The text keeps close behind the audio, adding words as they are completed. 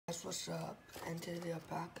What's up? And today we are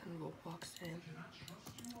back in Roblox and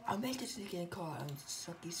I made this new game called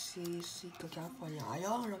Chico, California. I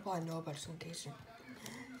don't probably know about this location.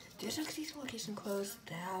 This location closed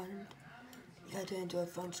down. You had to enjoy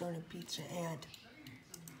fun zone and pizza and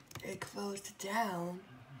it closed down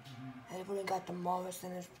and everyone got demolished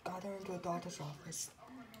and it's got her into a doctor's office.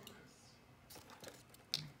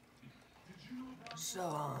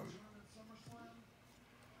 So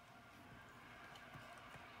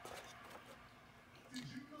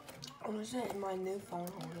I'm gonna sit in my new phone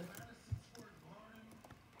holder.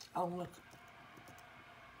 Oh look.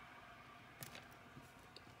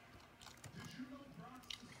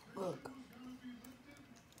 Look.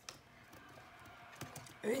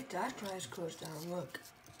 Hey, that guy's closed down, look.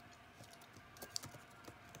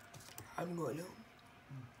 I'm going to.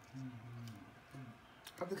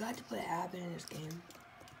 I forgot to put admin in this game.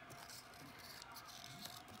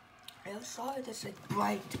 I'm sorry that's like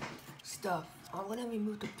bright stuff. I'm gonna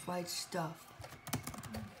remove the bright stuff.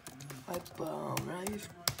 Like I use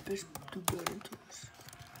this to build into this.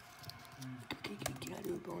 Can I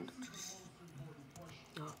do bone touches?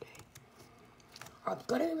 Okay. I'm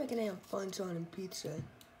gonna make a fun zone and pizza.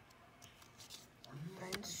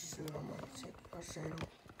 And soon I'm gonna check our channel.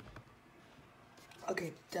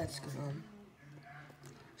 Okay, that's good.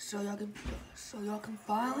 So y'all can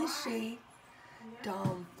finally see the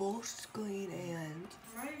full screen and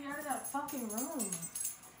I'm ready out of that fucking room.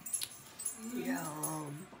 yeah,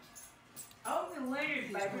 Open the windows,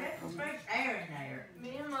 baby. Let the fresh air in there.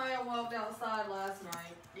 Me and Maya walked outside last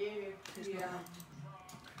night. Yeah.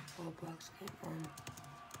 Roblox game.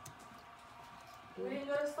 We didn't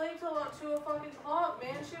go to sleep till about 2 o'clock,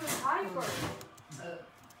 man. She was hyper.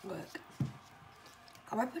 Look.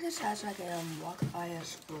 I might put this as like a walk by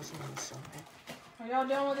as version or something. Are y'all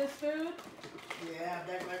done with this food? Yeah,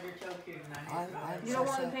 that's why they're so cute. You don't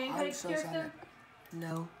want the pancakes, Kirsten?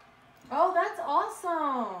 No. Oh, that's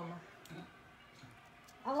awesome.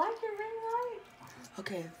 I like your ring light.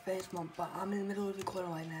 Okay, thanks, Mom. But I'm in the middle of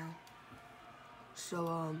recording right now. So,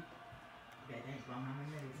 Okay, thanks, Mom. I'm in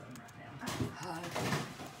the middle of something right now. hi.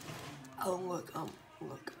 Oh,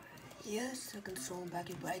 look. Yes, I can throw him back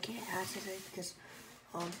in, but I can't access it because,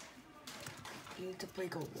 you need to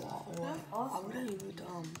break a wall. Or That's awesome. I'm gonna use the,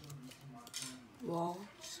 wall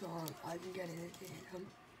so I can get in.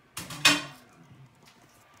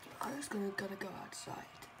 I'm just gonna go outside.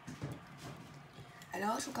 And I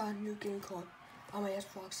also got a new game called on my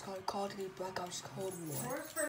Xbox called Call of Duty Black Ops Cold War.